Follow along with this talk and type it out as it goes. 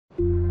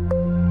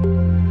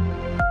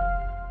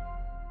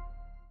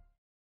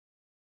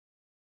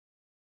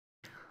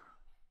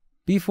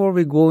Before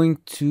we're going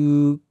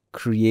to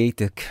create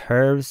the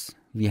curves,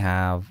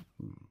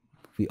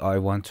 I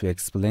want to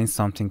explain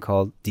something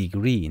called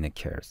degree in the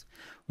curves.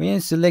 When you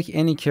select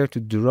any curve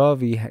to draw,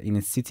 in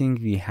a setting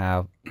we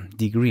have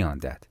degree on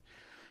that.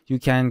 You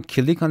can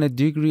click on a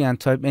degree and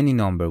type any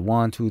number,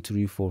 1, 2,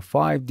 3, 4,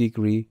 5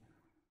 degree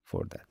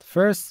for that.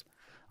 First,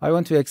 I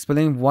want to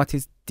explain what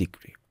is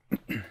degree.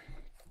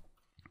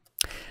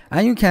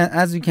 And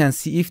as you can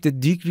see, if the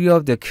degree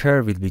of the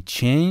curve will be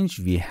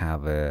changed, we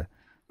have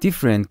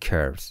different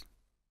curves.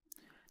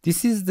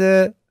 This is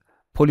the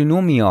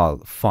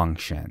polynomial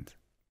function.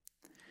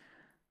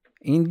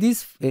 In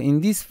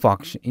those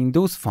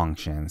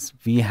functions,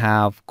 we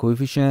have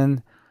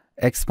coefficient,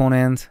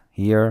 exponent.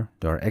 Here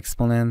there are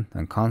exponent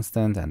and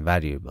constant and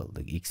variable,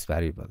 the x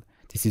variable.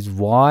 This is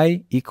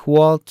y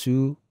equal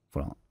to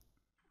from.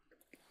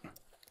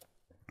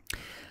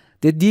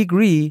 The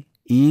degree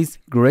is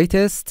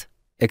greatest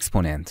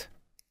exponent.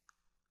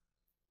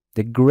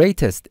 The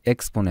greatest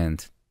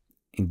exponent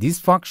in this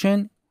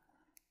function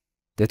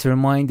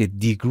determine the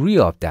degree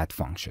of that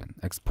function,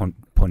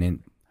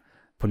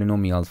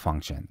 polynomial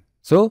function.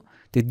 So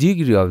the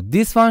degree of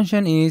this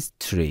function is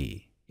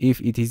 3. If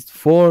it is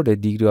 4, the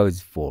degree of it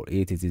is 4.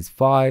 If it is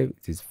 5,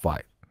 it is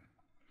 5.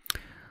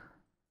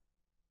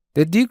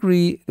 The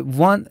degree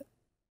 1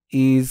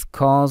 is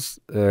called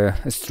a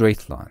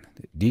straight line.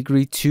 The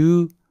degree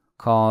 2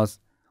 calls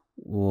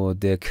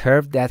the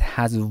curve that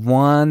has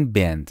one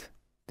bend.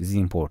 This is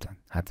important.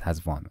 That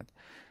has one bend.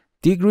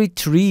 Degree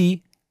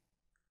 3,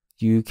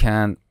 you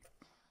can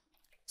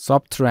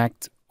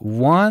subtract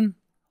 1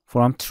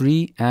 from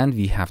 3 and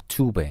we have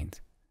 2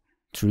 bend.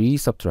 3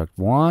 subtract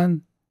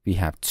 1, we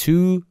have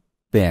 2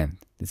 bend.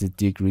 This is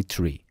degree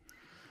 3.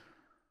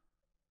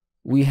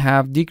 We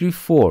have degree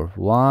 4,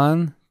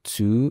 1,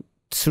 2,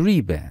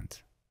 3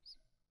 bend.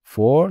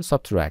 4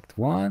 subtract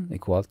 1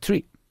 equal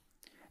 3.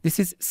 This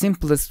is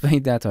simplest way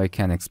that I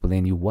can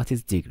explain you what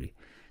is degree.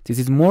 This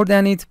is more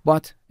than it,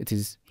 but it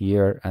is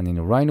here, and in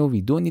a Rhino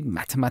we don't need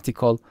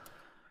mathematical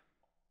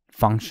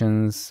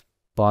functions.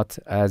 But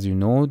as you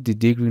know, the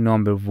degree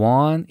number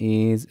 1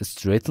 is a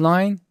straight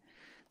line.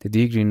 The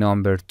degree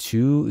number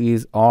 2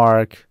 is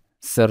arc,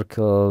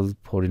 circle,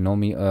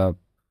 polynomial,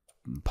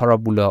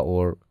 parabola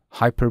or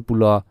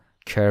hyperbola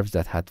curves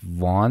that had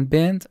one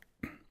bend.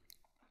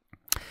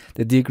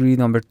 The degree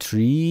number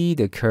 3,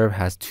 the curve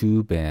has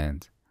 2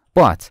 bend.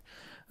 But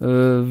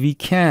we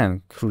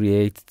can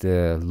create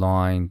the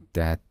line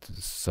that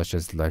such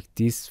as like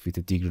this with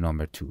the degree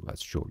number 2. I'll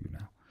show you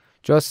now.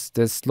 Just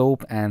the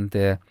slope and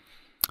the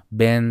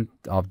bend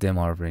of them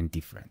are very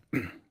different.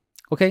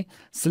 Okay,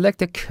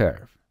 select a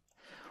curve.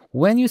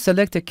 When you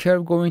select a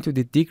curve, go into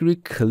the degree,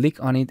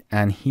 click on it,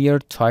 and here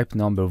type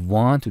number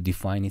 1 to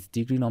define its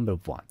degree number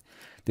 1.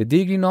 The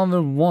degree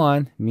number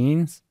 1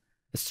 means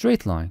a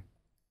straight line.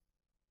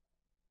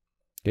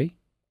 Okay,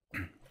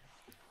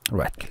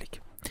 right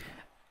click.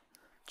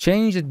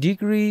 Change the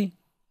degree,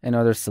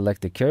 another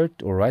select the curve,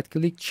 or right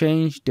click,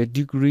 change the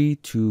degree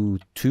to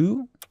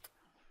 2.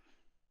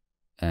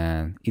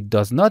 And it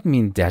does not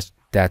mean that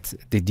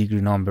the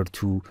degree number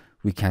 2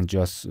 we can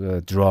just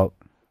draw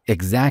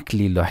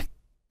exactly like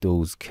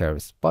those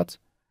curves, but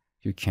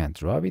you can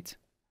draw it.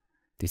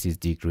 This is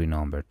degree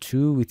number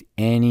 2 with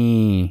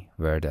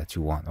anywhere that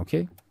you want.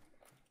 Okay,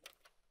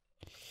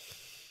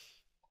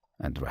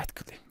 and right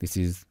click. This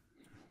is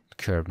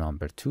curve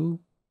number 2.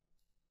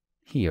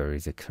 Here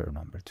is a curve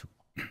number 2.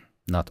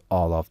 Not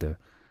all of the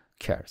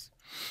curves.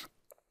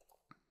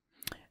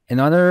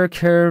 Another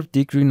curve,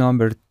 degree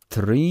number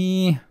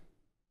 3,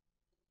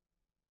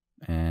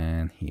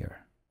 and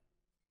here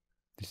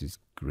this is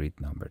grid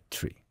number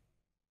 3.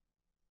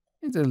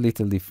 It's a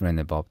little different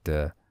about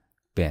the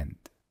bend.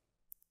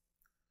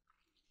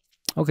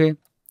 Okay,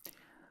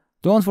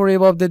 don't worry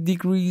about the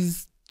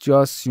degrees,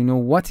 just you know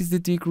what is the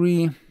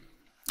degree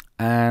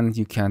and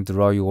you can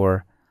draw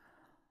your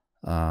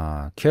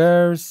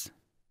curves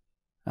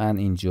and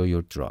enjoy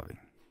your drawing.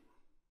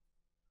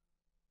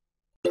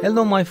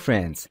 Hello my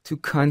friends, to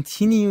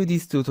continue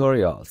these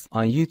tutorials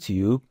on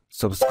YouTube,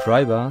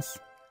 subscribe us,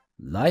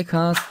 like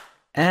us,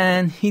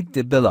 and hit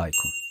the bell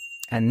icon.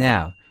 And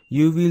now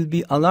you will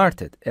be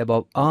alerted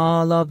about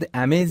all of the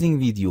amazing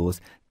videos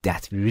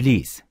that we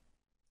release.